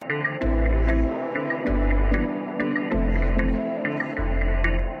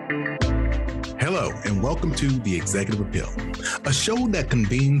Hello, and welcome to The Executive Appeal, a show that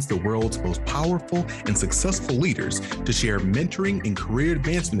convenes the world's most powerful and successful leaders to share mentoring and career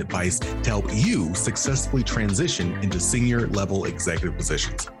advancement advice to help you successfully transition into senior level executive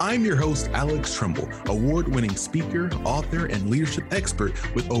positions. I'm your host, Alex Trimble, award-winning speaker, author, and leadership expert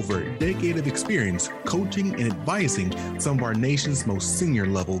with over a decade of experience coaching and advising some of our nation's most senior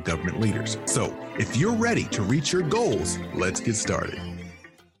level government leaders. So if you're ready to reach your goals, let's get started.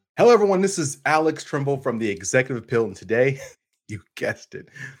 Hello, everyone. This is Alex Trimble from The Executive Appeal, and today, you guessed it,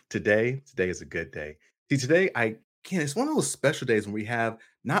 today is a good day. See, today, it's one of those special days when we have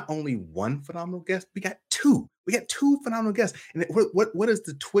not only one phenomenal guest, we got two. We got two phenomenal guests. And what does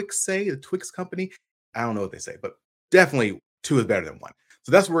the Twix say? The Twix company? I don't know what they say, but definitely two is better than one.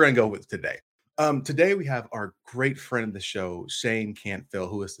 So that's what we're going to go with today. Today, we have our great friend of the show, Shane Canfeild,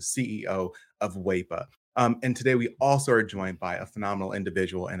 who is the CEO of WAPA. And today we also are joined by a phenomenal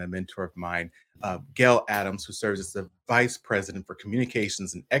individual and a mentor of mine, Gail Adams, who serves as the Vice President for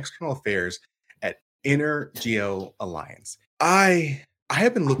Communications and External Affairs at InterGeo Alliance. I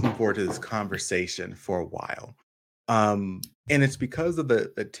have been looking forward to this conversation for a while. And it's because of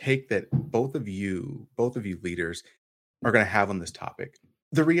the take that both of you leaders are going to have on this topic.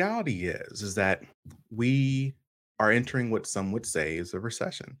 The reality is that we are entering what some would say is a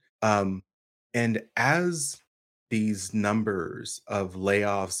recession. And as these numbers of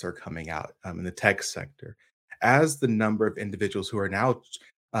layoffs are coming out in the tech sector, as the number of individuals who are now,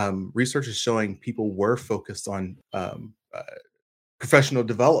 research is showing people were focused on professional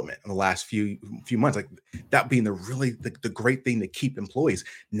development in the last few months, like that being the great thing to keep employees.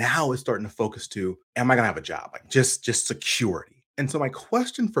 Now it's starting to focus to, am I going to have a job? Like just security. And so my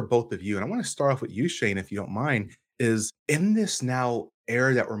question for both of you, and I want to start off with you, Shane, if you don't mind, is in this now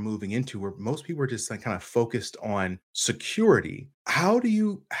era that we're moving into where most people are just like kind of focused on security, how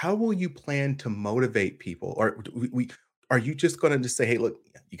will you plan to motivate people? Or are you just going to just say, hey, look,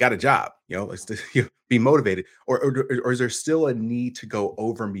 you got a job, let's just, be motivated, or is there still a need to go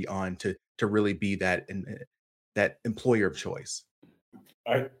over and beyond to really be that employer of choice?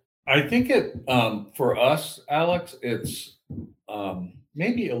 I think for us, Alex, it's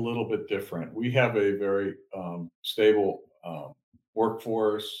maybe a little bit different. We have a very stable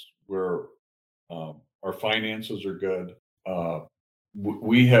workforce where our finances are good.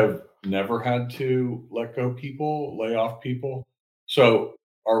 We have never had to let go people, lay off people. So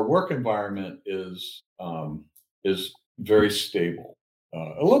our work environment is very stable.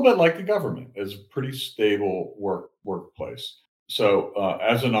 A little bit like the government is a pretty stable workplace. So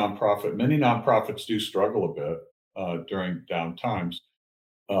as a nonprofit, many nonprofits do struggle a bit during down times.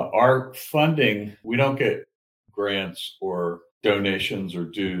 Our funding, we don't get grants or donations or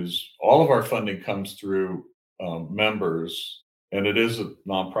dues. All of our funding comes through members, and it is a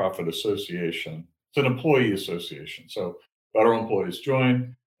nonprofit association. It's an employee association. So federal employees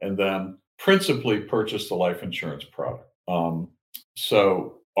join and then principally purchase the life insurance product.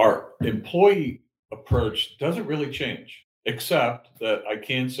 So our employee approach doesn't really change, except that I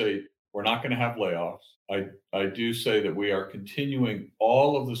can say we're not going to have layoffs. I do say that we are continuing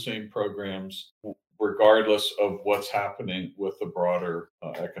all of the same programs regardless of what's happening with the broader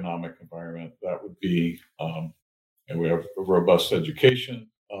economic environment. That would be, and we have a robust education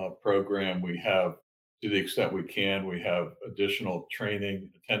program. We have, to the extent we can, we have additional training,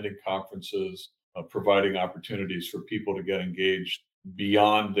 attending conferences, providing opportunities for people to get engaged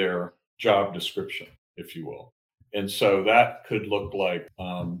beyond their job description, if you will. And so that could look like,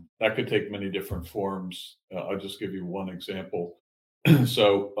 that could take many different forms. I'll just give you one example.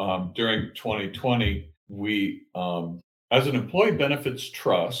 So during 2020, we, as an employee benefits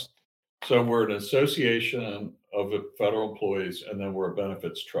trust, so we're an association of federal employees, and then we're a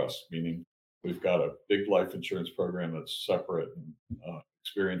benefits trust, meaning we've got a big life insurance program that's separate and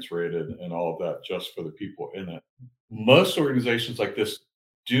experience rated and all of that just for the people in it. Most organizations like this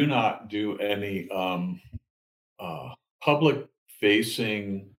do not do any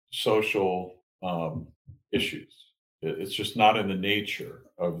public-facing social issues. It's just not in the nature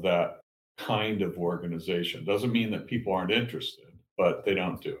of that kind of organization. Doesn't mean that people aren't interested, but they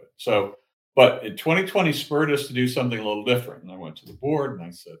don't do it. So, but in 2020 spurred us to do something a little different. And I went to the board and I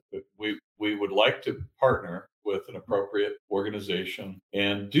said that we would like to partner with an appropriate organization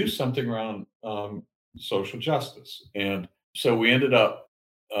and do something around social justice. And so we ended up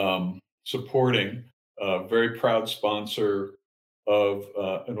supporting a very proud sponsor of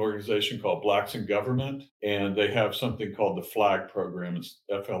an organization called Blacks in Government, and they have something called the FLAG program. It's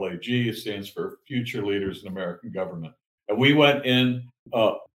FLAG. It stands for Future Leaders in American Government. And we went in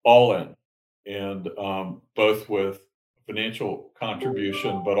all in, and both with financial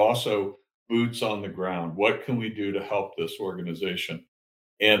contribution, but also boots on the ground. What can we do to help this organization?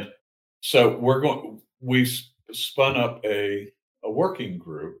 And so we spun up a working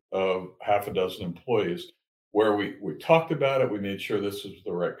group of half a dozen employees where we talked about it. We made sure this is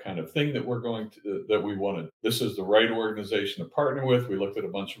the right kind of thing that we're going to, that we wanted. This is the right organization to partner with. We looked at a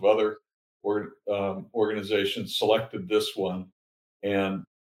bunch of other organizations, selected this one, and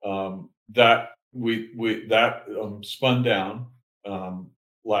that we that spun down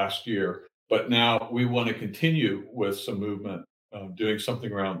last year. But now we want to continue with some movement, doing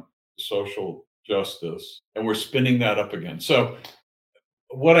something around social justice, and we're spinning that up again. So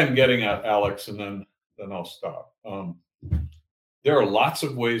what I'm getting at, Alex, and then I'll stop. There are lots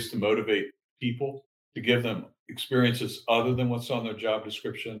of ways to motivate people, to give them experiences other than what's on their job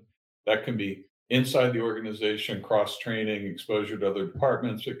description. That can be inside the organization, cross training, exposure to other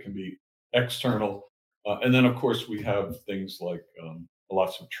departments. It can be external. And then, of course, we have things like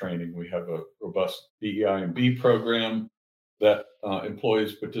lots of training. We have a robust DEI and B program that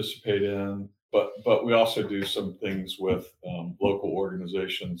employees participate in, but we also do some things with local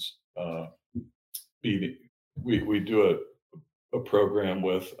organizations. We do a program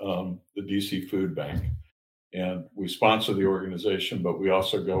with the DC Food Bank, and we sponsor the organization, but we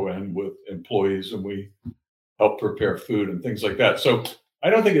also go in with employees and we help prepare food and things like that. So I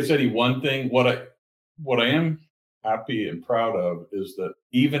don't think it's any one thing. What I am happy and proud of is that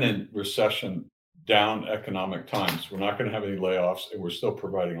even in recession, down economic times, we're not going to have any layoffs, and we're still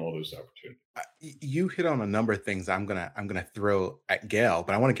providing all those opportunities. You hit on a number of things I'm gonna throw at Gail,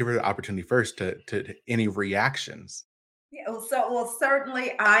 but I want to give her the opportunity first to any reactions. Yeah, well,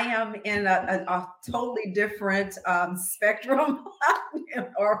 certainly I am in a totally different spectrum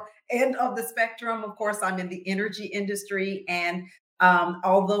or end of the spectrum. Of course, I'm in the energy industry, and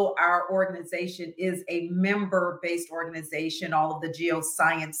although our organization is a member-based organization, all of the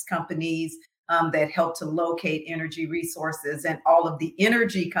geoscience companies that help to locate energy resources, and all of the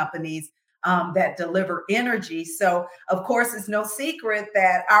energy companies that deliver energy. So, of course, it's no secret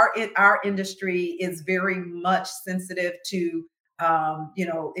that our industry is very much sensitive to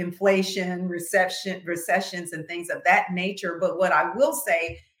inflation, recessions, and things of that nature. But what I will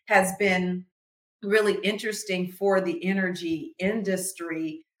say has been really interesting for the energy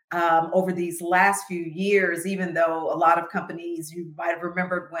industry over these last few years, even though a lot of companies, you might have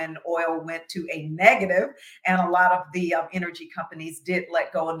remembered when oil went to a negative, and a lot of the energy companies did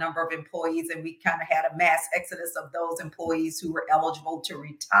let go a number of employees, and we kind of had a mass exodus of those employees who were eligible to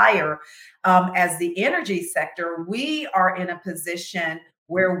retire. As the energy sector, we are in a position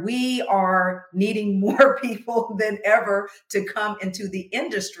where we are needing more people than ever to come into the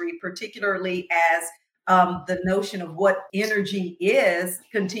industry, particularly as the notion of what energy is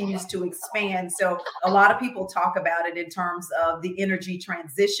continues to expand. So a lot of people talk about it in terms of the energy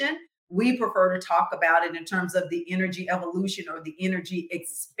transition. We prefer to talk about it in terms of the energy evolution or the energy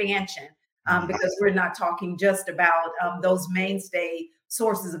expansion, because we're not talking just about those mainstay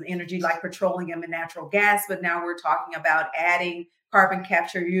sources of energy like petroleum and natural gas, but now we're talking about adding carbon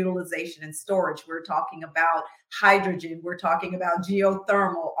capture, utilization, and storage. We're talking about hydrogen. We're talking about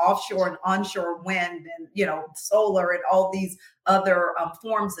geothermal, offshore and onshore wind, and solar, and all these other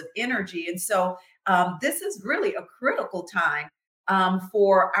forms of energy. And so this is really a critical time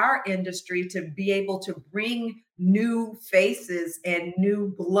for our industry to be able to bring new faces and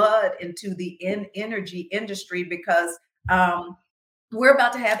new blood into the energy industry, because we're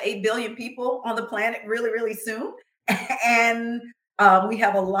about to have 8 billion people on the planet really, really soon. And we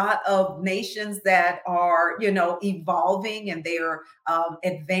have a lot of nations that are, evolving, and they're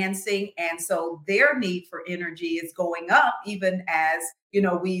advancing. And so their need for energy is going up, even as,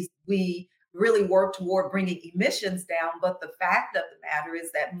 we really work toward bringing emissions down. But the fact of the matter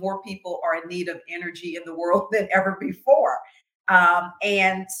is that more people are in need of energy in the world than ever before.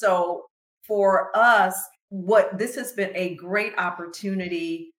 And so for us, this has been a great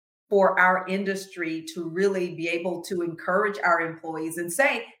opportunity for our industry to really be able to encourage our employees and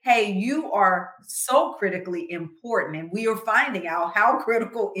say, hey, you are so critically important. And we are finding out how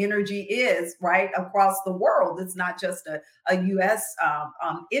critical energy is right across the world. It's not just a US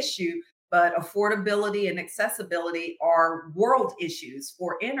issue, but affordability and accessibility are world issues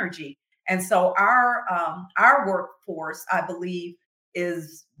for energy. And so our workforce, I believe,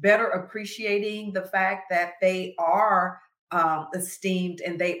 is better appreciating the fact that they are esteemed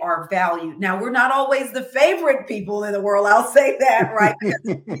and they are valued. Now, we're not always the favorite people in the world. I'll say that, right? Because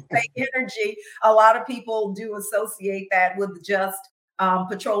when we say energy, a lot of people do associate that with just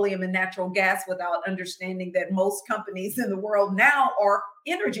petroleum and natural gas without understanding that most companies in the world now are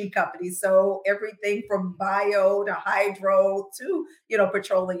energy companies. So everything from bio to hydro to,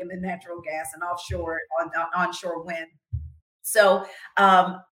 petroleum and natural gas and offshore onshore wind. So,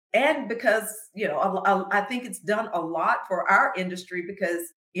 and because, I think it's done a lot for our industry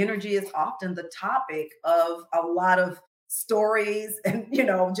because energy is often the topic of a lot of stories and,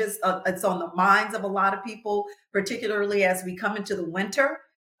 just it's on the minds of a lot of people, particularly as we come into the winter.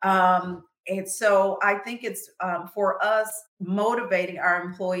 And so I think it's for us motivating our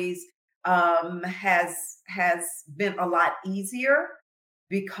employees has been a lot easier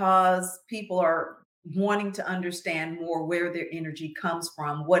because people are wanting to understand more where their energy comes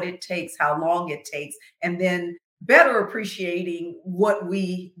from, what it takes, how long it takes, and then better appreciating what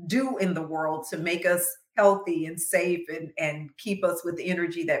we do in the world to make us healthy and safe and keep us with the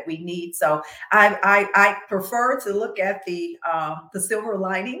energy that we need. So I prefer to look at the silver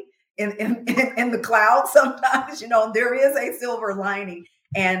lining in the cloud sometimes, there is a silver lining.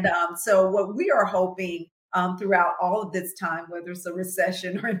 And so what we are hoping throughout all of this time, whether it's a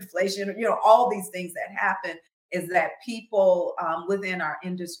recession or inflation, all these things that happen, is that people within our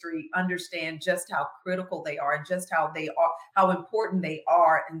industry understand just how critical they are and just how important they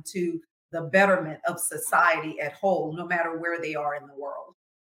are into the betterment of society at whole, no matter where they are in the world.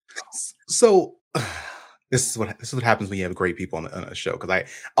 So this is what happens when you have great people on a show, because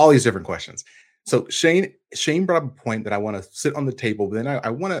all these different questions. So Shane brought up a point that I want to sit on the table, but then I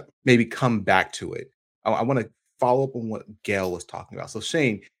want to maybe come back to it. I want to follow up on what Gail was talking about. So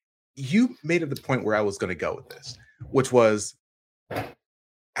Shane, you made it the point where I was going to go with this, which was,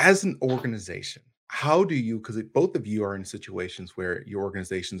 as an organization, how do you, because both of you are in situations where your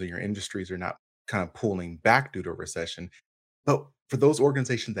organizations and your industries are not kind of pulling back due to a recession, but for those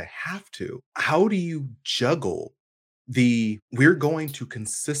organizations that have to, how do you juggle we're going to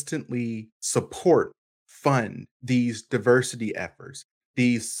consistently support, fund these diversity efforts,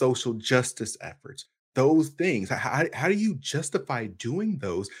 these social justice efforts, those things? How do you justify doing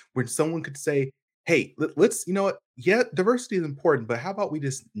those when someone could say, hey, let's, yeah, diversity is important, but how about we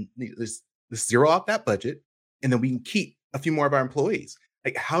just let's zero out that budget and then we can keep a few more of our employees?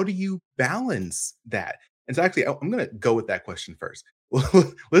 Like, how do you balance that? And so actually, I'm going to go with that question first.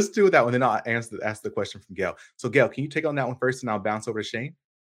 Let's do that one, then I'll ask the question from Gail. So Gail, can you take on that one first, and I'll bounce over to Shane?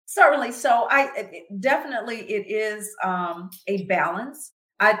 Certainly. So it is a balance.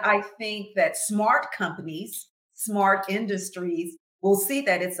 I think that smart companies, smart industries will see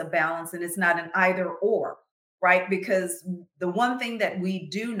that it's a balance and it's not an either or, right? Because the one thing that we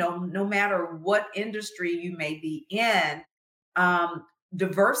do know, no matter what industry you may be in,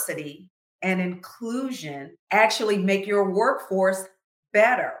 diversity and inclusion actually make your workforce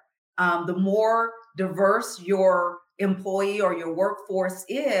better. The more diverse your employee or your workforce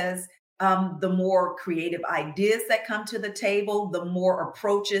is, the more creative ideas that come to the table, the more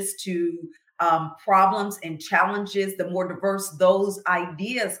approaches to problems and challenges, the more diverse those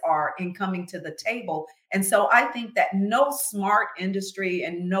ideas are in coming to the table. And so I think that no smart industry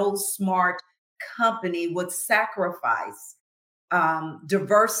and no smart company would sacrifice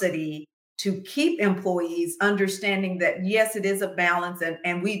diversity to keep employees understanding that, yes, it is a balance.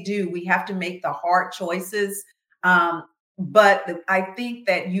 And we have to make the hard choices. But I think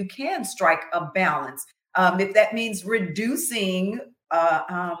that you can strike a balance. If that means reducing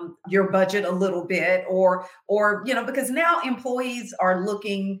your budget a little bit, or because now employees are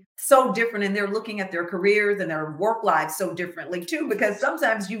looking so different and they're looking at their careers and their work lives so differently too, because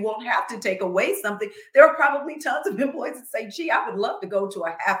sometimes you won't have to take away something. There are probably tons of employees that say, gee, I would love to go to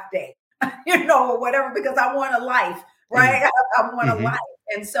a half day, or whatever, because I want a life, right? I want a life.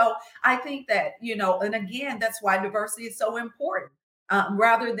 And so I think that, and again, that's why diversity is so important.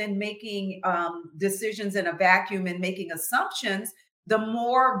 Rather than making decisions in a vacuum and making assumptions, the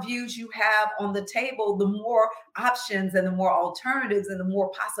more views you have on the table, the more options and the more alternatives and the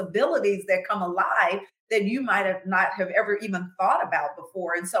more possibilities that come alive that you might have not have ever even thought about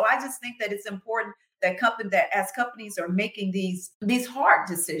before. And so I just think that it's important that as companies are making these hard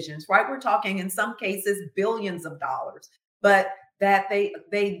decisions, right? We're talking in some cases billions of dollars, but that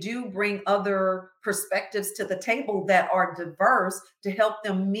they do bring other perspectives to the table that are diverse to help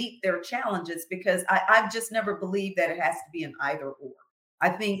them meet their challenges, because I've just never believed that it has to be an either or. I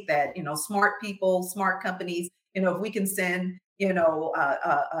think that, smart people, smart companies, if we can send,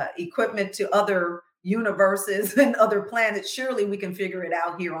 equipment to other universes and other planets, surely we can figure it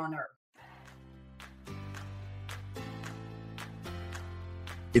out here on Earth.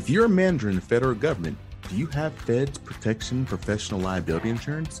 If you're a manager in the federal government, do you have Feds Protection Professional Liability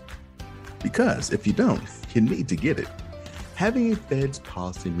Insurance? Because if you don't, you need to get it. Having a Feds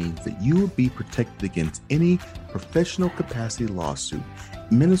policy means that you will be protected against any professional capacity lawsuit,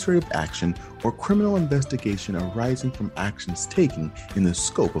 administrative action, or criminal investigation arising from actions taken in the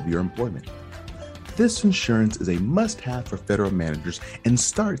scope of your employment. This insurance is a must-have for federal managers and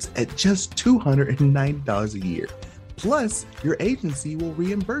starts at just $290 a year. Plus, your agency will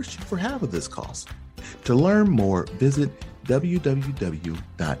reimburse you for half of this cost. To learn more, visit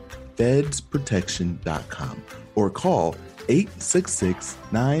www.fedsprotection.com or call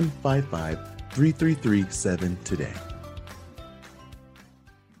 866-955-3337 today.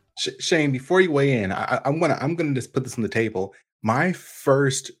 Shane, before you weigh in, I'm gonna just put this on the table. My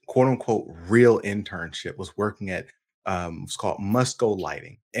first quote unquote real internship was working at it's called Musco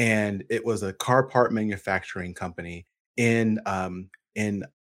Lighting, and it was a car part manufacturing company in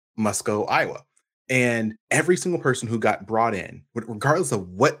Musco, Iowa. And every single person who got brought in, regardless of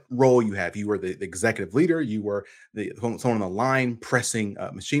what role you have, you were the executive leader, you were someone on the line pressing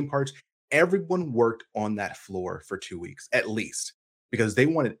machine parts. Everyone worked on that floor for 2 weeks at least, because they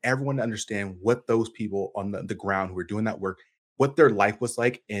wanted everyone to understand what those people on the ground who were doing that work, what their life was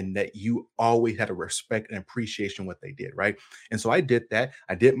like, and that you always had a respect and appreciation what they did, right? And so I did that.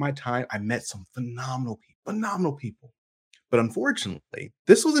 I did my time. I met some phenomenal people. But unfortunately,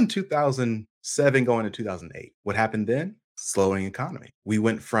 this was in 2007 going to 2008. What happened then? Slowing economy. We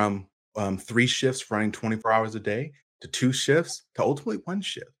went from 3 shifts running 24 hours a day to 2 shifts to ultimately 1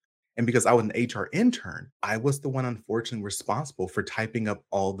 shift. And because I was an HR intern, I was the one unfortunately responsible for typing up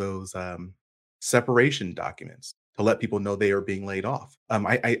all those separation documents to let people know they are being laid off.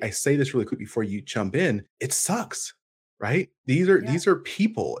 I say this really quick before you jump in. It sucks, right? These are Yeah.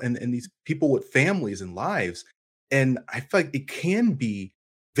 people and these people with families and lives. And I feel like it can be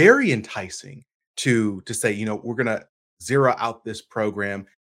very enticing to say, we're gonna zero out this program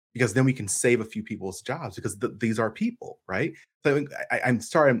because then we can save a few people's jobs because these are people, right? So I'm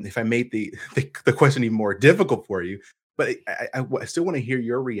sorry if I made the, the question even more difficult for you, but I still want to hear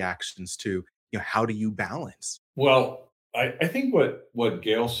your reactions to, how do you balance? Well, I think what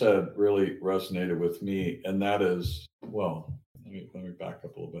Gail said really resonated with me, and that is, well, let me back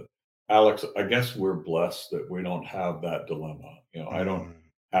up a little bit. Alex, I guess we're blessed that we don't have that dilemma. I don't Mm,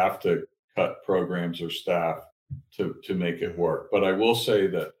 have to cut programs or staff to make it work. But I will say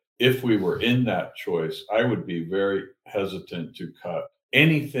that if we were in that choice, I would be very hesitant to cut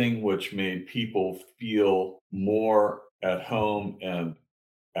anything which made people feel more at home and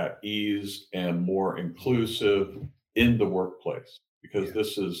at ease and more inclusive in the workplace, because yeah.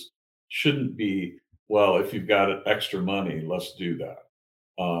 this is shouldn't be, well, if you've got extra money, let's do that.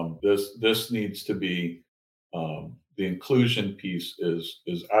 This needs to be, the inclusion piece is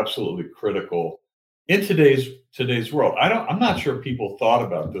absolutely critical in today's world. I'm not sure people thought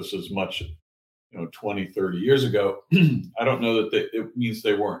about this as much 20, 30 years ago. I don't know that it means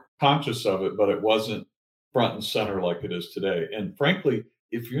they weren't conscious of it, but it wasn't front and center like it is today. And frankly,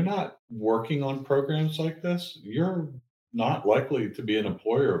 if you're not working on programs like this, you're not likely to be an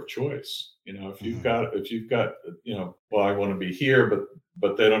employer of choice. Mhm. If you've got, well, I want to be here,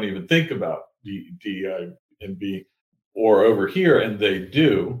 but they don't even think about DEI and B or over here, and they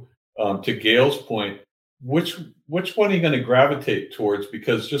do. To Gail's point, which which one are you going to gravitate towards?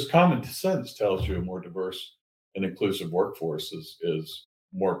 Because just common sense tells you a more diverse and inclusive workforce is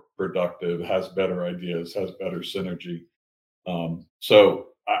more productive, has better ideas, has better synergy. So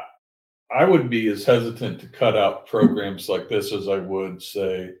I would be as hesitant to cut out programs like this as I would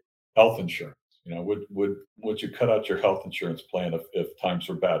say health insurance. Would you cut out your health insurance plan if times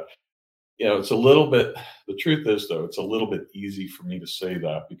were bad? It's a little bit, the truth is, though, it's a little bit easy for me to say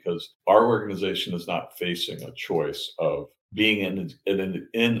that because our organization is not facing a choice of being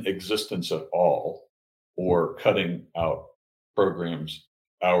in existence at all or cutting out programs,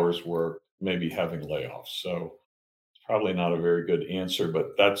 hours work, maybe having layoffs. So it's probably not a very good answer,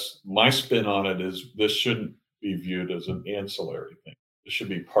 but that's my spin on it is this shouldn't be viewed as an ancillary thing. It should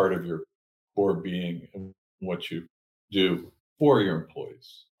be part of your core being and what you do for your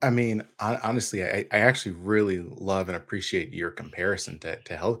employees. I mean, honestly, I actually really love and appreciate your comparison to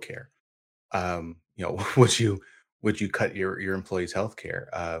healthcare. Would you cut your employees' healthcare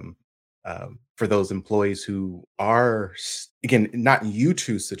for those employees who are again not in you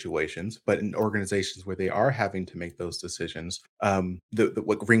two situations, but in organizations where they are having to make those decisions?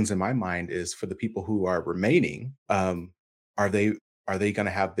 What rings in my mind is for the people who are remaining. Are they are they going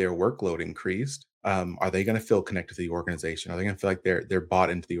to have their workload increased? Are they going to feel connected to the organization? Are they going to feel like they're bought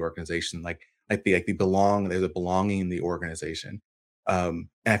into the organization? Like they belong. There's a belonging in the organization. And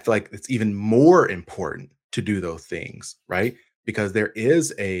I feel like it's even more important to do those things, right? Because there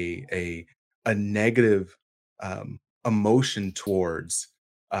is a negative emotion towards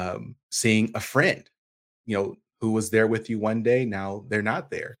seeing a friend, who was there with you one day, now they're not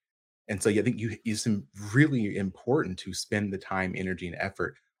there. And so yeah, I think it's really important to spend the time, energy, and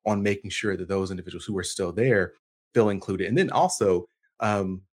effort on making sure that those individuals who are still there feel included. And then also,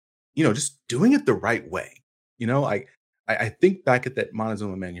 um, just doing it the right way. I think back at that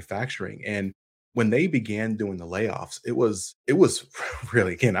Montezuma Manufacturing, and when they began doing the layoffs, it was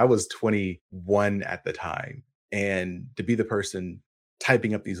really, again, I was 21 at the time, and to be the person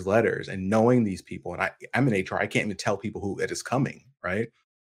typing up these letters and knowing these people, and I'm in HR, I can't even tell people who it is coming, right?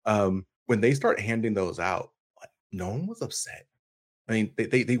 When they start handing those out, like, no one was upset. I mean,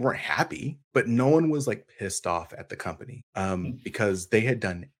 they weren't happy, but no one was like pissed off at the company, because they had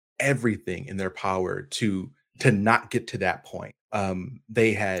done everything in their power to not get to that point.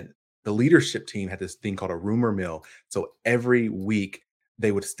 They had the leadership team had this thing called a rumor mill. So every week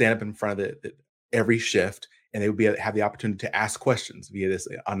they would stand up in front of every shift, and they would have the opportunity to ask questions via this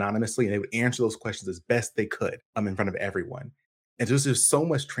anonymously, and they would answer those questions as best they could in front of everyone. And there's just so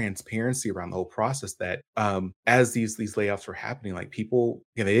much transparency around the whole process that, as these layoffs were happening, like, people,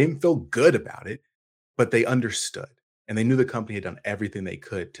 they didn't feel good about it, but they understood, and they knew the company had done everything they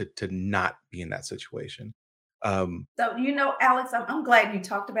could to not be in that situation. So, Alex, I'm glad you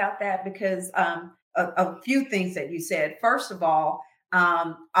talked about that because a few things that you said. First of all,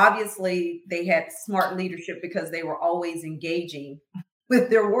 obviously they had smart leadership because they were always engaging with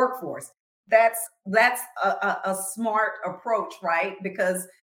their workforce. That's a smart approach, right? Because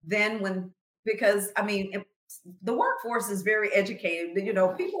I mean, if the workforce is very educated.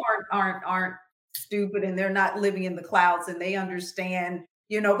 People aren't stupid, and they're not living in the clouds, and they understand.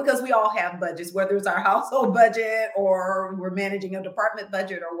 Because we all have budgets, whether it's our household budget or we're managing a department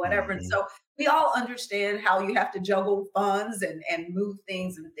budget or whatever. And Mhm. so we all understand how you have to juggle funds and move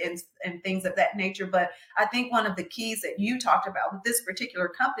things and things of that nature. But I think one of the keys that you talked about with this particular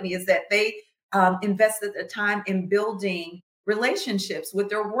company is that they invested the time in building relationships with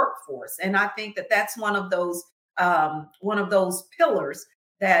their workforce. And I think that that's one of those pillars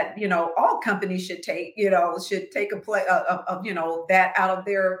that all companies should take a play of that out of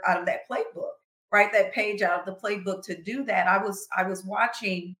that playbook, right? That page out of the playbook to do that. I was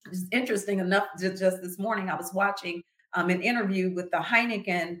watching. It's interesting enough. Just this morning, I was watching an interview with the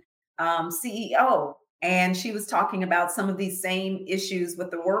Heineken CEO, and she was talking about some of these same issues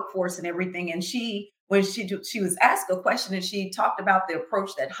with the workforce and everything. And when she was asked a question, and she talked about the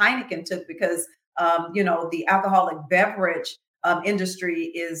approach that Heineken took because the alcoholic beverage industry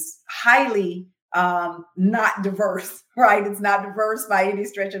is highly not diverse, right? It's not diverse by any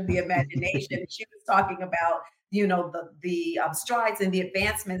stretch of the imagination. She was talking about, the strides and the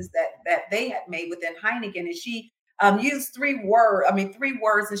advancements that they had made within Heineken, and she used three words,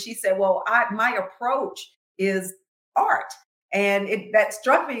 and she said, "Well, my approach is art." And that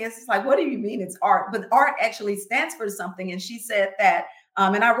struck me as, it's like, what do you mean it's art? But art actually stands for something. And she said that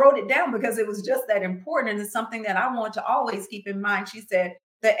and I wrote it down because it was just that important. And it's something that I want to always keep in mind. She said,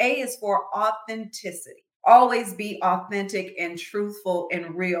 the A is for authenticity. Always be authentic and truthful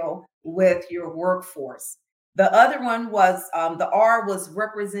and real with your workforce. The other one was the R was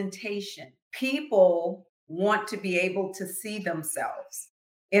representation. People want to be able to see themselves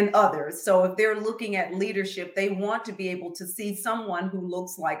in others. So if they're looking at leadership, they want to be able to see someone who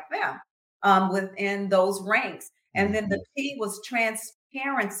looks like them within those ranks. And then the T was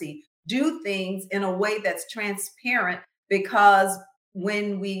transparency. Do things in a way that's transparent, because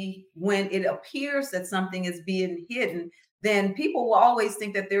when it appears that something is being hidden, then people will always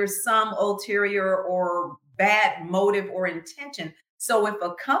think that there's some ulterior or bad motive or intention. So if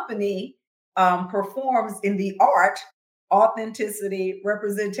a company performs in the art, authenticity,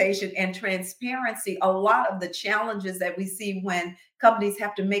 representation, and transparency, a lot of the challenges that we see when companies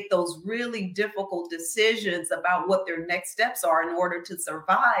have to make those really difficult decisions about what their next steps are in order to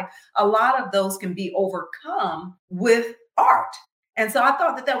survive, a lot of those can be overcome with art. And so I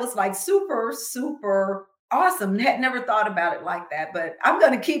thought that was like super, super awesome. Had never thought about it like that, but I'm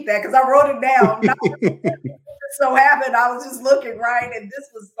going to keep that because I wrote it down. So happened, I was just looking, right, and this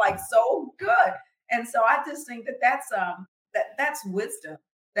was like so good. And so I just think that that's wisdom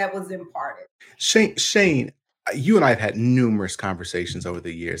that was imparted. Shane, you and I have had numerous conversations over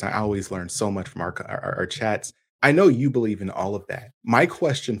the years. I always learn so much from our chats. I know you believe in all of that. My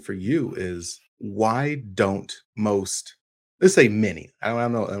question for you is, why don't most, let's say many, I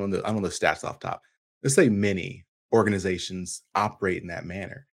don't know the stats off top. Let's say many organizations operate in that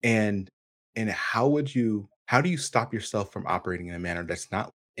manner. And how do you stop yourself from operating in a manner that's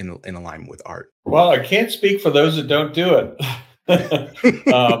not in alignment with art? Well, I can't speak for those that don't do it.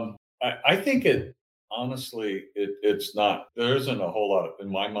 I think honestly, it's not. There isn't a whole lot of,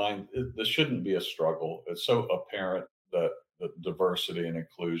 in my mind. This shouldn't be a struggle. It's so apparent that diversity and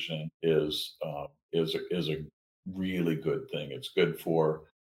inclusion is a really good thing. It's good for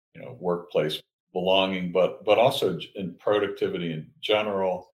workplace belonging, but also in productivity in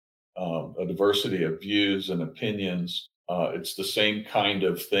general. A diversity of views and opinions. It's the same kind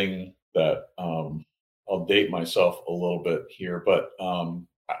of thing that I'll date myself a little bit here, but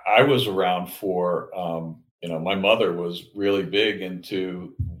I was around for my mother was really big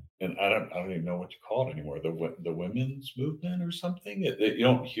into, and I don't even know what you call it anymore, the women's movement or something. You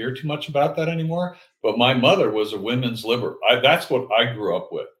don't hear too much about that anymore. But my mother was a women's liberal. That's what I grew up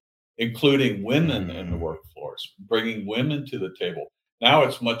with, including women in the workforce, bringing women to the table. Now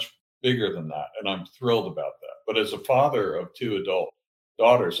it's much bigger than that, and I'm thrilled about that. But as a father of two adult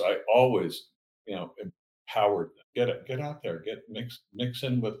daughters, I always, empowered them. Get out there, mix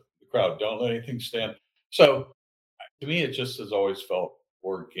in with the crowd. Don't let anything stand. So to me, it just has always felt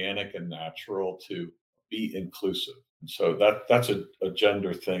organic and natural to be inclusive. And so that's a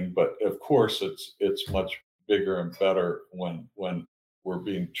gender thing, but of course it's much bigger and better when we're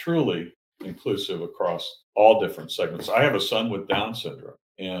being truly inclusive across all different segments. I have a son with Down syndrome,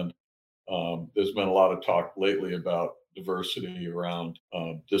 and there's been a lot of talk lately about diversity around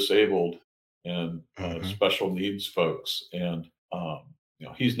disabled and special needs folks. And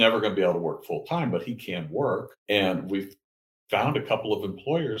he's never going to be able to work full time, but he can work. And we've found a couple of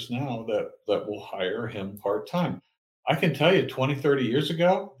employers now that will hire him part time. I can tell you 20, 30 years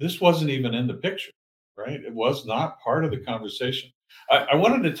ago, this wasn't even in the picture, right? It was not part of the conversation. I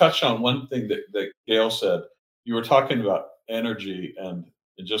wanted to touch on one thing that Gail said. You were talking about energy and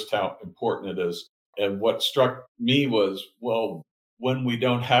just how important it is. And what struck me was, well, when we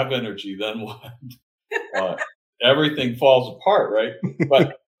don't have energy, then what? Everything falls apart, right?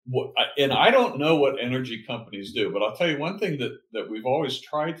 But and I don't know what energy companies do, but I'll tell you one thing that we've always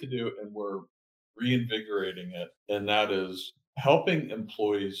tried to do, and we're reinvigorating it, and that is helping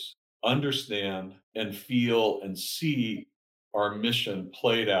employees understand and feel and see our mission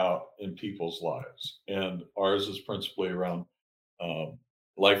played out in people's lives. And ours is principally around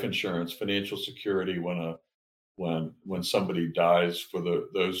life insurance, financial security when somebody dies for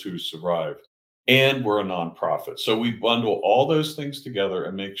those who survived. And we're a nonprofit. So we bundle all those things together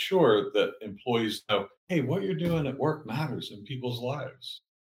and make sure that employees know, hey, what you're doing at work matters in people's lives.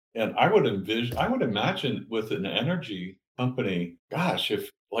 And I would imagine with an energy company, gosh,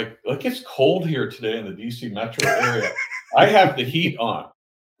 if like it's cold here today in the DC metro area, I have the heat on.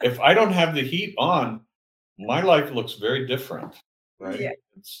 If I don't have the heat on, my life looks very different, right? Yeah.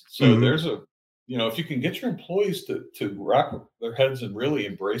 So there's if you can get your employees to wrap their heads and really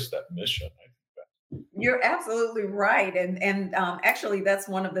embrace that mission. You're absolutely right. And actually, that's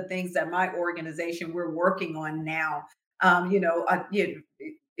one of the things that my organization, we're working on now.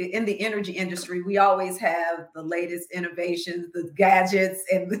 In the energy industry, we always have the latest innovations, the gadgets,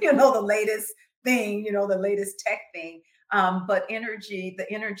 and the latest thing, the latest tech thing. But the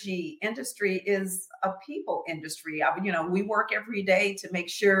energy industry is a people industry. We work every day to make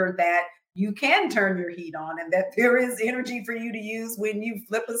sure that you can turn your heat on and that there is energy for you to use when you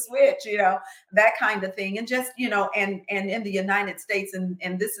flip a switch, that kind of thing. And just, and in the United States,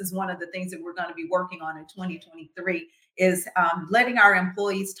 and this is one of the things that we're going to be working on in 2023 is letting our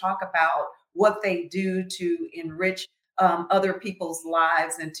employees talk about what they do to enrich other people's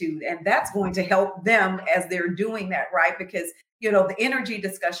lives and that's going to help them as they're doing that, right? Because, the energy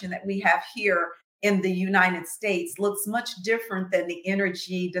discussion that we have here in the United States looks much different than the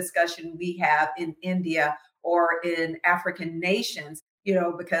energy discussion we have in India or in African nations,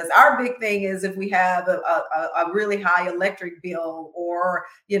 because our big thing is if we have a really high electric bill or,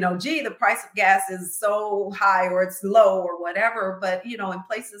 the price of gas is so high or it's low or whatever. But, in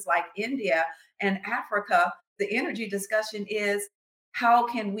places like India and Africa, the energy discussion is how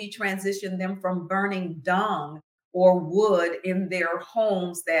can we transition them from burning dung or wood in their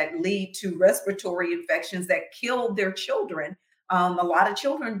homes that lead to respiratory infections that kill their children. A lot of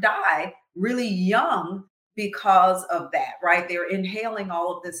children die really young because of that, right? They're inhaling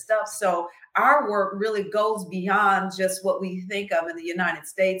all of this stuff. So our work really goes beyond just what we think of in the United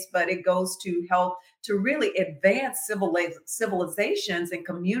States, but it goes to help to really advance civilizations and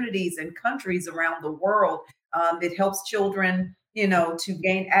communities and countries around the world. It helps children, to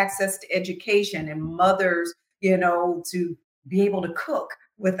gain access to education and mothers, to be able to cook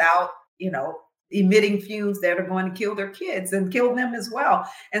without, emitting fumes that are going to kill their kids and kill them as well.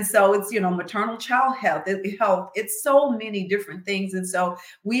 And so it's, maternal child health, it's so many different things. And so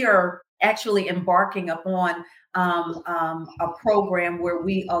we are actually embarking upon a program where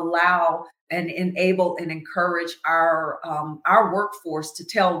we allow and enable and encourage our workforce to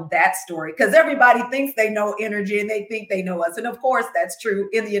tell that story, because everybody thinks they know energy and they think they know us, and of course that's true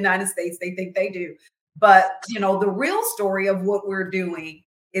in the United States. They think they do, but the real story of what we're doing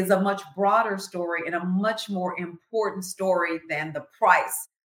is a much broader story and a much more important story than the price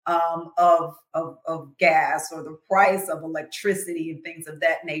of gas or the price of electricity and things of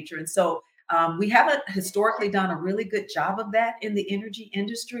that nature. And so we haven't historically done a really good job of that in the energy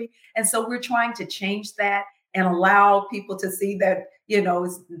industry. And so we're trying to change that and allow people to see that,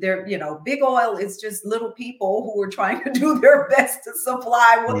 big oil is just little people who are trying to do their best to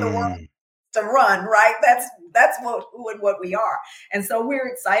supply what the world to run, right? That's who and what we are. And so we're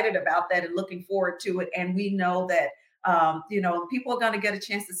excited about that and looking forward to it. And we know that people are going to get a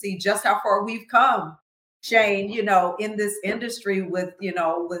chance to see just how far we've come, Shane, in this industry with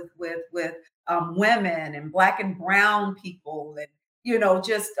women and Black and brown people, and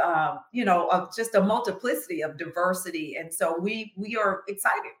just just a multiplicity of diversity. And so we are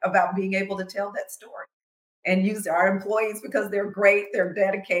excited about being able to tell that story and use our employees, because they're great, they're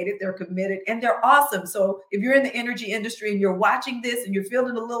dedicated, they're committed, and they're awesome. So if you're in the energy industry and you're watching this and you're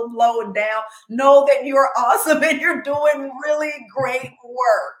feeling a little low and down, know that you're awesome and you're doing really great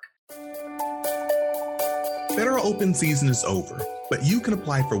work. Federal open season is over, but you can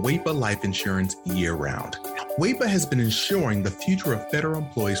apply for WAEPA life insurance year-round. WAEPA has been ensuring the future of federal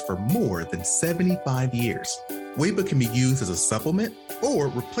employees for more than 75 years. WAEPA can be used as a supplement or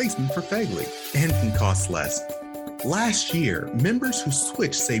replacement for FEGLI and can cost less. Last year, members who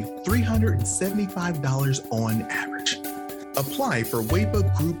switched saved $375 on average. Apply for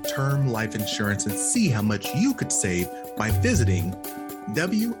WAEPA Group Term Life Insurance and see how much you could save by visiting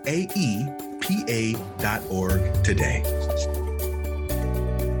WAEPA.org today.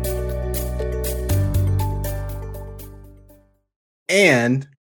 And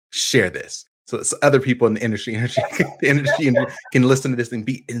share this so other people in the industry can listen to this and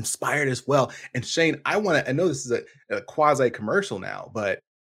be inspired as well. And Shane, I know this is a quasi commercial now, but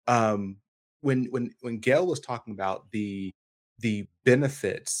when Gail was talking about the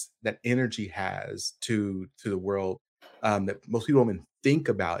benefits that energy has to the world, that most people don't even think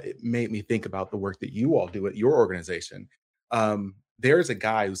about, it made me think about the work that you all do at your organization. There's a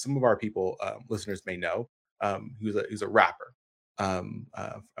guy who some of our people, listeners may know, who's a rapper.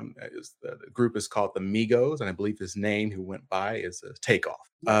 The group is called the Migos, and I believe his name who went by is Takeoff.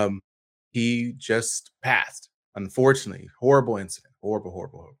 He just passed, unfortunately. Horrible incident.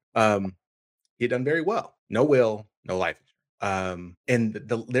 Horrible. He had done very well. No will, no life insurance. And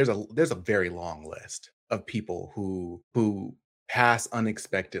there's a very long list of people who pass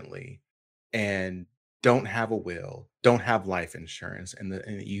unexpectedly and don't have a will, don't have life insurance, and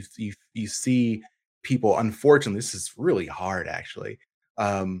you see people, unfortunately, this is really hard actually,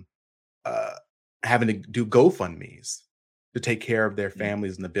 having to do GoFundMes to take care of their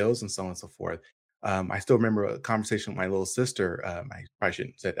families and the bills and so on and so forth. I still remember a conversation with my little sister. I probably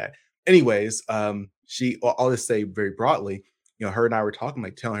shouldn't have said that. Anyways, I'll just say very broadly, her and I were talking,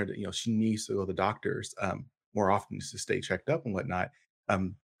 like telling her that, she needs to go to the doctors more often just to stay checked up and whatnot.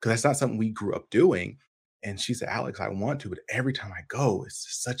 Because that's not something we grew up doing. And she said, Alex, I want to, but every time I go, it's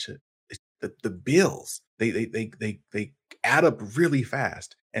just the bills, they add up really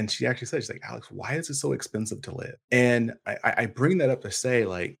fast. And she actually said, she's like, Alex, why is it so expensive to live? And I bring that up to say,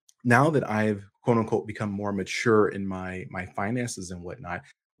 like, now that I've quote unquote become more mature in my finances and whatnot,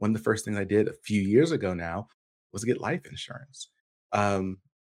 one of the first things I did a few years ago now was to get life insurance. I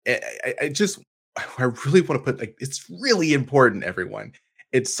really want to put, like, it's really important, everyone.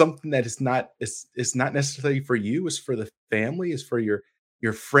 It's something that it's not necessarily for you, it's for the family, it's for your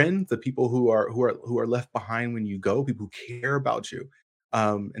friends, the people who are left behind when you go, people who care about you.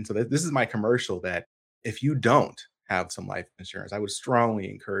 And so this is my commercial, that if you don't have some life insurance, I would strongly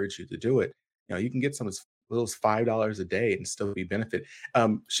encourage you to do it. You can get some as little as $5 a day and still be benefit.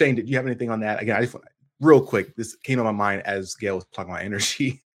 Shane, did you have anything on that? Again, I just want, real quick, this came to my mind as Gail was talking about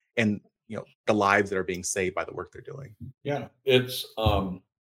energy and the lives that are being saved by the work they're doing. Yeah, it's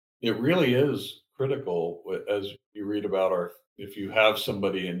it really is critical, as you read about if you have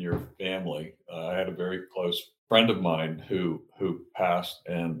somebody in your family. I had a very close friend of mine who passed,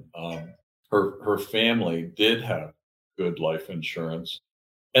 and her family did have good life insurance,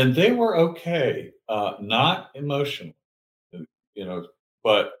 and they were okay, not emotionally,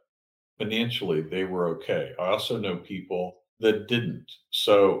 but financially they were okay. I also know people that didn't.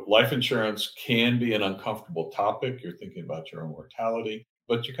 So life insurance can be an uncomfortable topic. You're thinking about your own mortality,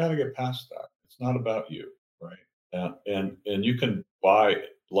 but you got to get past that. It's not about you, right? And you can buy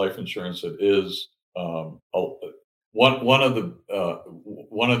life insurance that is one of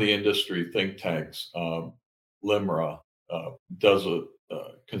the industry think tanks, LIMRA, does a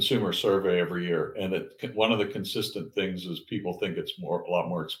consumer survey every year, and one of the consistent things is people think it's a lot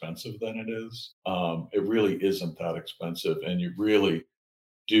more expensive than it is. It really isn't that expensive, and you really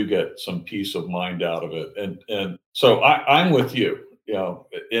do get some peace of mind out of it. And so I'm with you,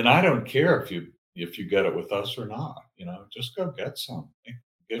 and I don't care if you get it with us or not. Just go get some.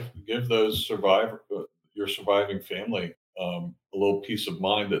 Give those your surviving family a little peace of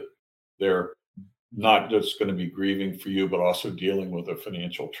mind that they're not just going to be grieving for you, but also dealing with a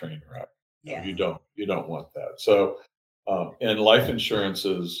financial train wreck. Yeah. You don't want that. So, and life insurance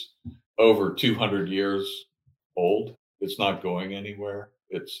is over 200 years old. It's not going anywhere.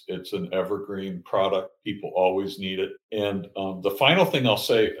 It's an evergreen product. People always need it. And the final thing I'll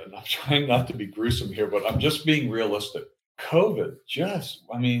say, and I'm trying not to be gruesome here, but I'm just being realistic. COVID,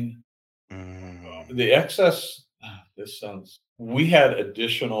 the excess. We had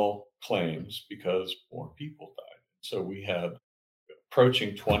additional claims because more people died. So we had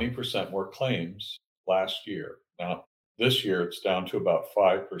approaching 20% more claims last year. Now, this year it's down to about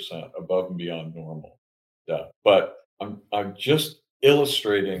 5% above and beyond normal death. But I'm just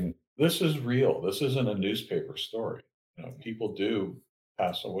illustrating this is real. This isn't a newspaper story. People do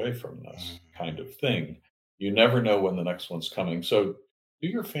pass away from this kind of thing. You never know when the next one's coming. So do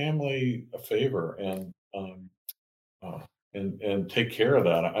your family a favor and take care of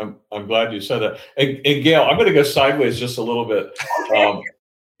that. I'm glad you said that. And Gail, I'm going to go sideways just a little bit.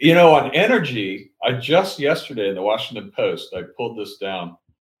 On energy, I just yesterday in the Washington Post, I pulled this down.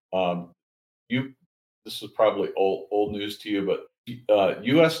 This is probably old news to you, but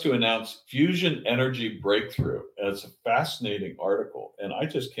U.S. to announce fusion energy breakthrough. And it's a fascinating article, and I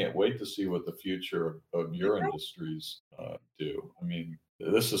just can't wait to see what the future of your industries do.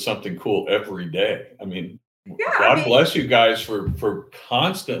 This is something cool every day. God bless you guys for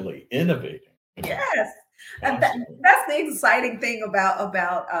constantly innovating. Yes. And that's the exciting thing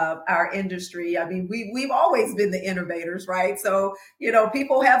about our industry. We've always been the innovators, right? So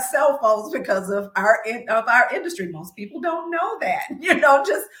people have cell phones because of our industry. Most people don't know that.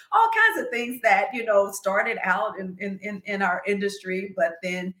 Just all kinds of things that started out in our industry, but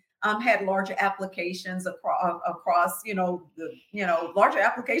then had larger applications across larger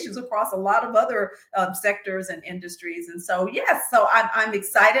applications across a lot of other sectors and industries. And so, yes, so I'm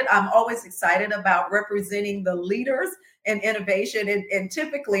excited. I'm always excited about representing the leaders in innovation. And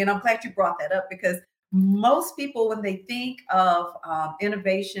typically, and I'm glad you brought that up, because most people, when they think of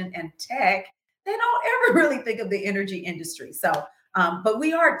innovation and tech, they don't ever really think of the energy industry. So but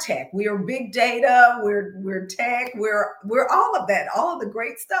we are tech. We are big data. We're tech. We're all of that. All of the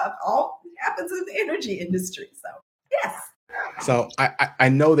great stuff. All happens in the energy industry. So yes. So I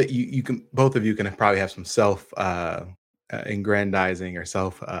know that you can, both of you can probably have some self aggrandizing or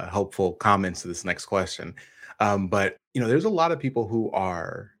self helpful comments to this next question. But there's a lot of people who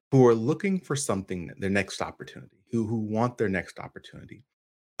are looking for something, their next opportunity, who want their next opportunity.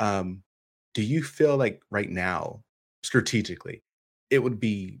 Do you feel like right now, strategically, it would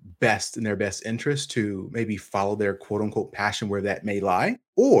be best in their best interest to maybe follow their quote unquote passion where that may lie?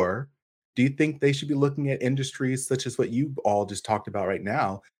 Or do you think they should be looking at industries such as what you all just talked about right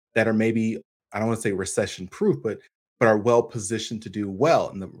now that are maybe, I don't want to say recession proof, but are well positioned to do well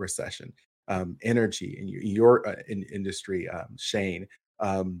in the recession? Energy in your industry, Shane.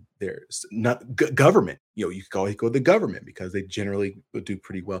 There's not government. You can always go to the government because they generally would do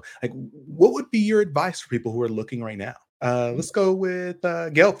pretty well. Like, what would be your advice for people who are looking right now? Let's go with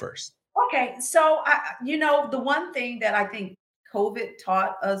Gail first. Okay, so the one thing that I think COVID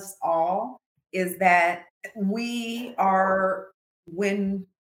taught us all is that we are when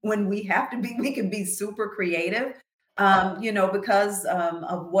we have to be, we can be super creative. Because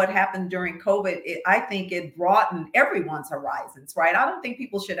of what happened during COVID, I think it broadened everyone's horizons, right? I don't think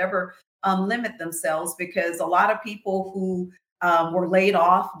people should ever limit themselves, because a lot of people who were laid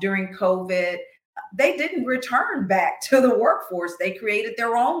off during COVID, they didn't return back to the workforce. They created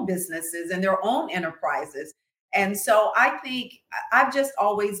their own businesses and their own enterprises. And so I think I've just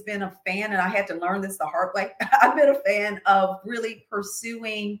always been a fan, and I had to learn this the hard way. I've been a fan of really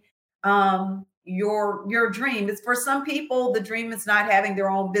pursuing your dream. It's for some people, the dream is not having their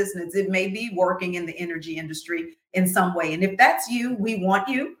own business. It may be working in the energy industry in some way. And if that's you, we want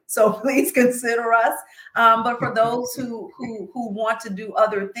you. So please consider us. But for those who want to do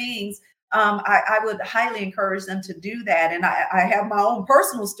other things, I would highly encourage them to do that. And I have my own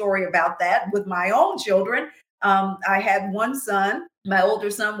personal story about that with my own children. I had one son. My older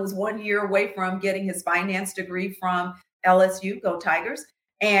son was 1 year away from getting his finance degree from LSU, go Tigers.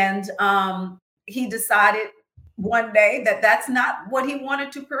 And he decided one day that that's not what he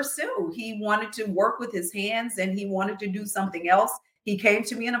wanted to pursue. He wanted to work with his hands and he wanted to do something else. He came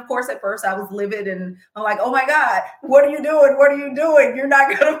to me, and of course, at first I was livid, and I'm like, "Oh my God, what are you doing? What are you doing? You're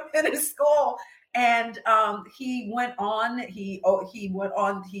not going to finish school." And he went on. He went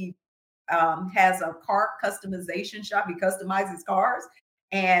on. He has a car customization shop. He customizes cars,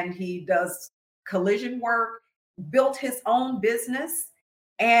 and he does collision work. Built his own business,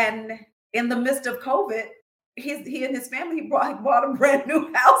 and in the midst of COVID, he and his family he bought a brand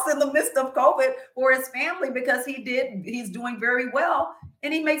new house in the midst of COVID for his family because he's doing very well,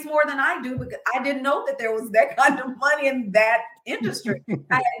 and he makes more than I do because I didn't know that there was that kind of money in that industry.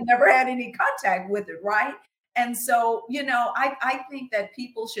 I had never had any contact with it, right? And so, I think that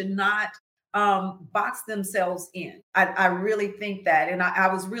people should not box themselves in. I really think that. And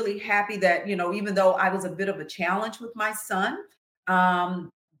I was really happy that, even though I was a bit of a challenge with my son,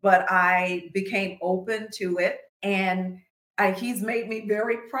 but I became open to it. And he's made me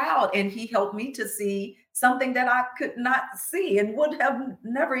very proud. And he helped me to see something that I could not see and would have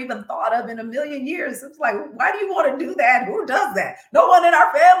never even thought of in a million years. It's like, why do you want to do that? Who does that? No one in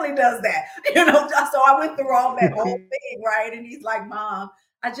our family does that. So I went through all that whole thing, right? And he's like, Mom,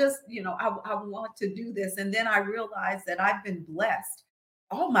 I just, I want to do this. And then I realized that I've been blessed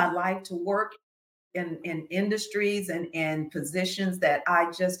all my life to work in industries and in positions that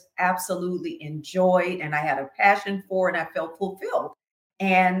I just absolutely enjoyed and I had a passion for and I felt fulfilled.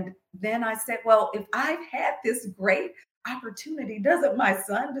 And then I said, well, if I've had this great opportunity, doesn't my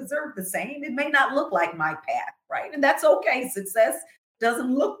son deserve the same? It may not look like my path, right? And that's okay. Success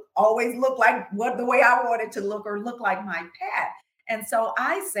doesn't always look like the way I want it to look or look like my path. And so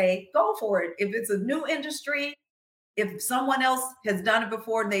I say, go for it. If it's a new industry, if someone else has done it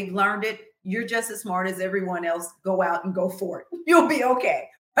before and they've learned it, you're just as smart as everyone else. Go out and go for it. You'll be okay.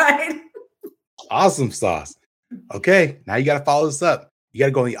 Right? Awesome sauce. Okay. Now you got to follow this up. You got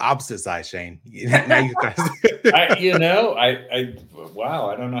to go on the opposite side, Shane. Now you guys... Wow,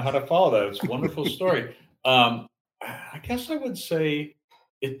 I don't know how to follow that. It's a wonderful story. I guess I would say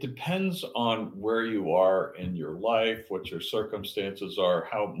it depends on where you are in your life, what your circumstances are,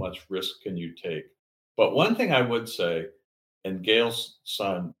 how much risk can you take. But one thing I would say, and Gail's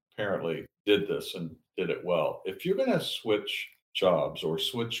son apparently did this and did it well. If you're going to switch jobs or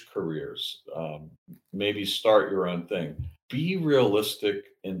switch careers, maybe start your own thing, be realistic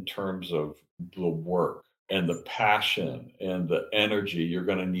in terms of the work and the passion and the energy you're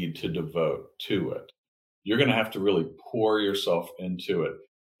going to need to devote to it. You're going to have to really pour yourself into it.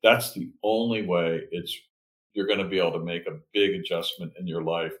 That's the only way you're going to be able to make a big adjustment in your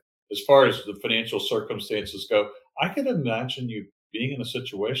life. As far as the financial circumstances go, I can imagine you being in a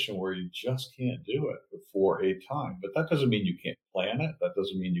situation where you just can't do it for a time. But that doesn't mean you can't plan it. That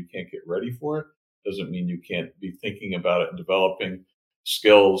doesn't mean you can't get ready for it. Doesn't mean you can't be thinking about it and developing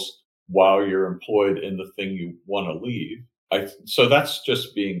skills while you're employed in the thing you want to leave. So that's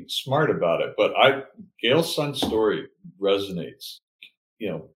just being smart about it. But Gail's son's story resonates.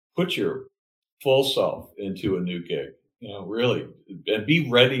 Put your full self into a new gig, really, and be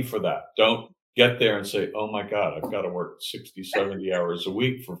ready for that. Don't get there and say, oh my God, I've got to work 60, 70 hours a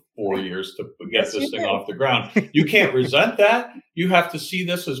week for 4 years to get this thing off the ground. You can't resent that. You have to see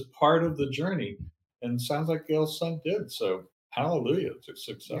this as part of the journey. And it sounds like Gail's son did. So hallelujah, it's a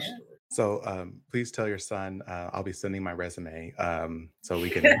success story. So please tell your son I'll be sending my resume so we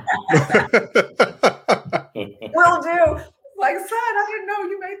can. Will do. Like, son, I didn't know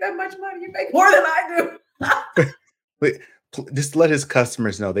you made that much money. You make more than I do. Just let his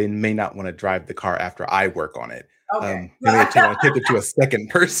customers know they may not want to drive the car after I work on it. Okay. They may want to take it to a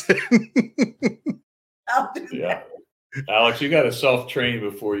second person. I'll do that. Alex, you got to self-train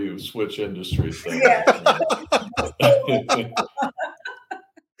before you switch industries. Yeah.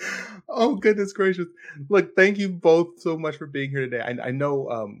 Oh, goodness gracious. Look, thank you both so much for being here today. I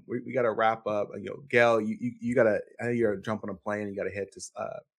know we got to wrap up. Gail, you got to, I know you're jumping on a plane. You got to head to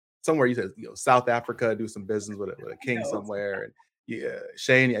somewhere. You said, South Africa, do some business with a king somewhere. And yeah,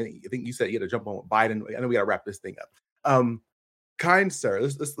 Shane, I think you said you had to jump on with Biden. I know we got to wrap this thing up. Kind sir,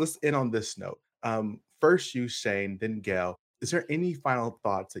 let's end on this note. First you, Shane, then Gail. Is there any final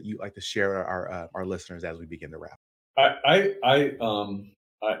thoughts that you'd like to share with our listeners as we begin to wrap? I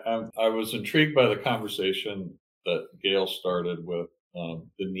was intrigued by the conversation that Gail started with the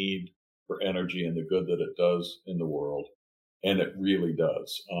need for energy and the good that it does in the world. And it really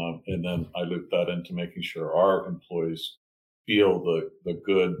does. And then I loop that into making sure our employees feel the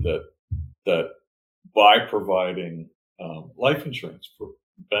good that by providing life insurance for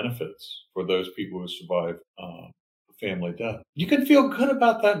benefits for those people who survive family death, you can feel good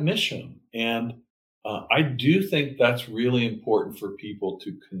about that mission. And I do think that's really important for people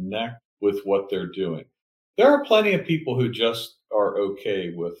to connect with what they're doing. There are plenty of people who just are okay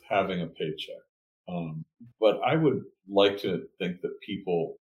with having a paycheck. But I would like to think that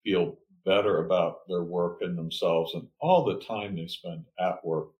people feel better about their work and themselves and all the time they spend at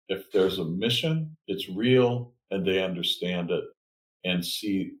work. If there's a mission, it's real and they understand it and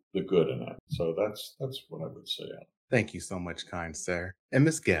see the good in it. So that's what I would say. Thank you so much, kind sir. And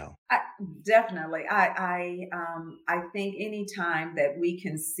Miss Gail. Definitely. I think anytime that we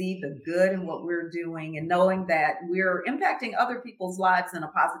can see the good in what we're doing and knowing that we're impacting other people's lives in a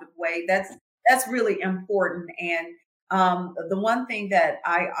positive way, that's really important. And the one thing that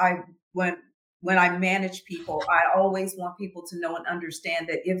when I manage people, I always want people to know and understand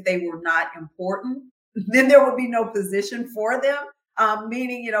that if they were not important, then there would be no position for them.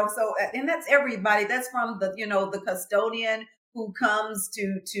 Meaning, so, and that's everybody. That's from the custodian who comes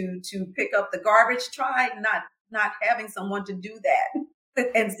to pick up the garbage. Try not having someone to do that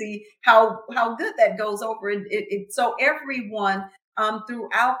and see how good that goes over. So everyone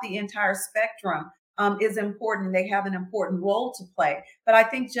throughout the entire spectrum is important. They have an important role to play. But I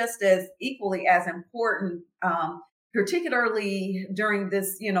think just as equally as important, particularly during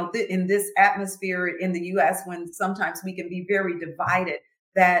this, in this atmosphere in the U.S., when sometimes we can be very divided,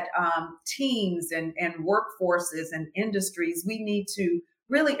 that teams and workforces and industries, we need to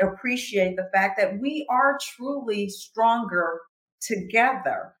really appreciate the fact that we are truly stronger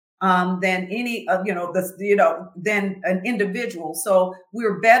together than any than an individual. So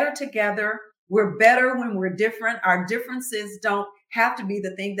we're better together. We're better when we're different. Our differences don't have to be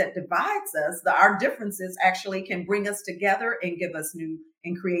the thing that divides us. Our differences actually can bring us together and give us new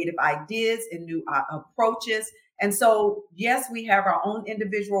and creative ideas and new approaches. And so, yes, we have our own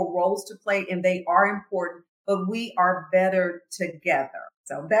individual roles to play, and they are important, but we are better together.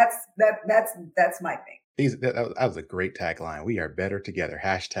 So that's my thing. That was a great tagline. We are better together.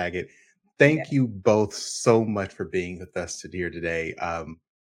 Hashtag it. Thank you both so much for being with us here today.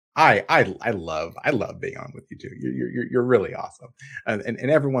 I love being on with you too. You're really awesome. And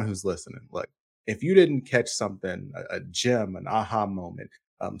everyone who's listening, look, if you didn't catch something, a gem, an aha moment,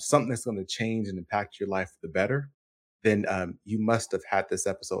 something that's going to change and impact your life for the better, then you must have had this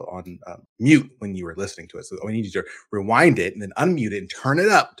episode on mute when you were listening to it. So I need you to rewind it and then unmute it and turn it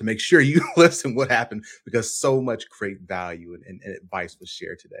up to make sure you listen what happened, because so much great value and advice was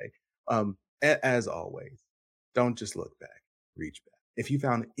shared today. As always, don't just look back, reach back. If you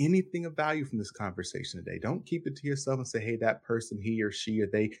found anything of value from this conversation today, don't keep it to yourself and say, hey, that person, he or she, or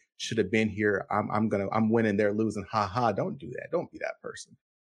they should have been here. I'm winning, they're losing. Ha ha. Don't do that. Don't be that person.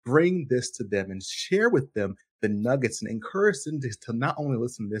 Bring this to them and share with them the nuggets and encourage them to not only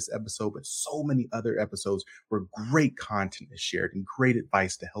listen to this episode, but so many other episodes where great content is shared and great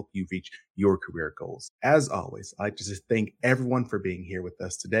advice to help you reach your career goals. As always, I'd like to just thank everyone for being here with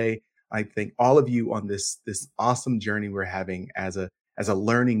us today. I thank all of you on this awesome journey we're having as a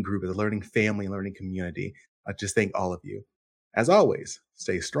learning group, as a learning family, learning community. I just thank all of you. As always,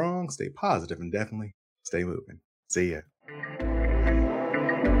 stay strong, stay positive, and definitely stay moving. See ya.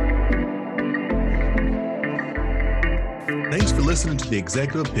 Thanks for listening to The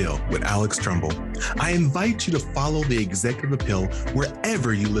Executive Appeal with Alex Trumbull. I invite you to follow The Executive Appeal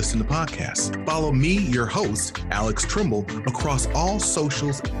wherever you listen to podcasts. Follow me, your host, Alex Trumbull, across all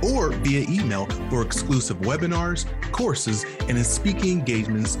socials or via email for exclusive webinars, courses, and speaking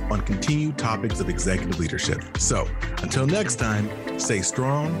engagements on continued topics of executive leadership. So until next time, stay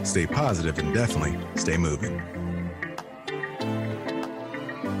strong, stay positive, and definitely stay moving.